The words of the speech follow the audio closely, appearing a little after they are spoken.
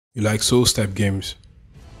You like Souls type games?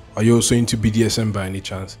 Are you also into BDSM by any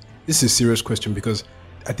chance? This is a serious question because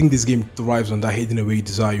I think this game thrives on that hidden away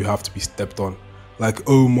desire you have to be stepped on. Like,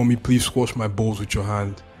 oh mommy, please squash my balls with your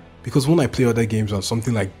hand. Because when I play other games and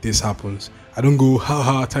something like this happens, I don't go,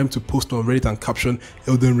 haha, time to post on Reddit and caption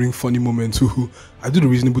Elden Ring funny moment, hoo. I do the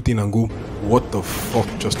reasonable thing and go, what the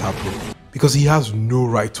fuck just happened? Because he has no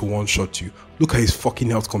right to one-shot you. Look at his fucking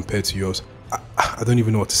health compared to yours. I don't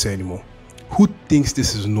even know what to say anymore. Who thinks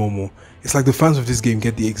this is normal? It's like the fans of this game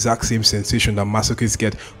get the exact same sensation that masochists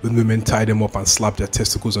get when women tie them up and slap their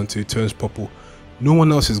testicles until it turns purple. No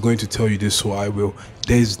one else is going to tell you this, so I will.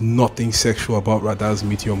 There is nothing sexual about Radha's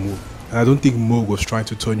meteor move. And I don't think Moog was trying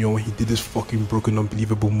to turn you on when he did this fucking broken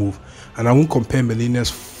unbelievable move. And I won't compare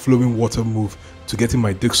Melina's flowing water move to getting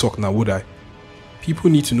my dick sucked now, would I? People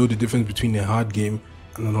need to know the difference between a hard game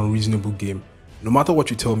and an unreasonable game. No matter what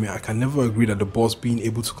you tell me, I can never agree that the boss being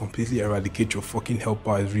able to completely eradicate your fucking health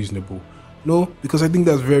bar is reasonable. No, because I think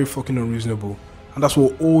that's very fucking unreasonable. And that's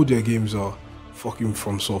what all their games are. Fucking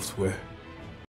From Software.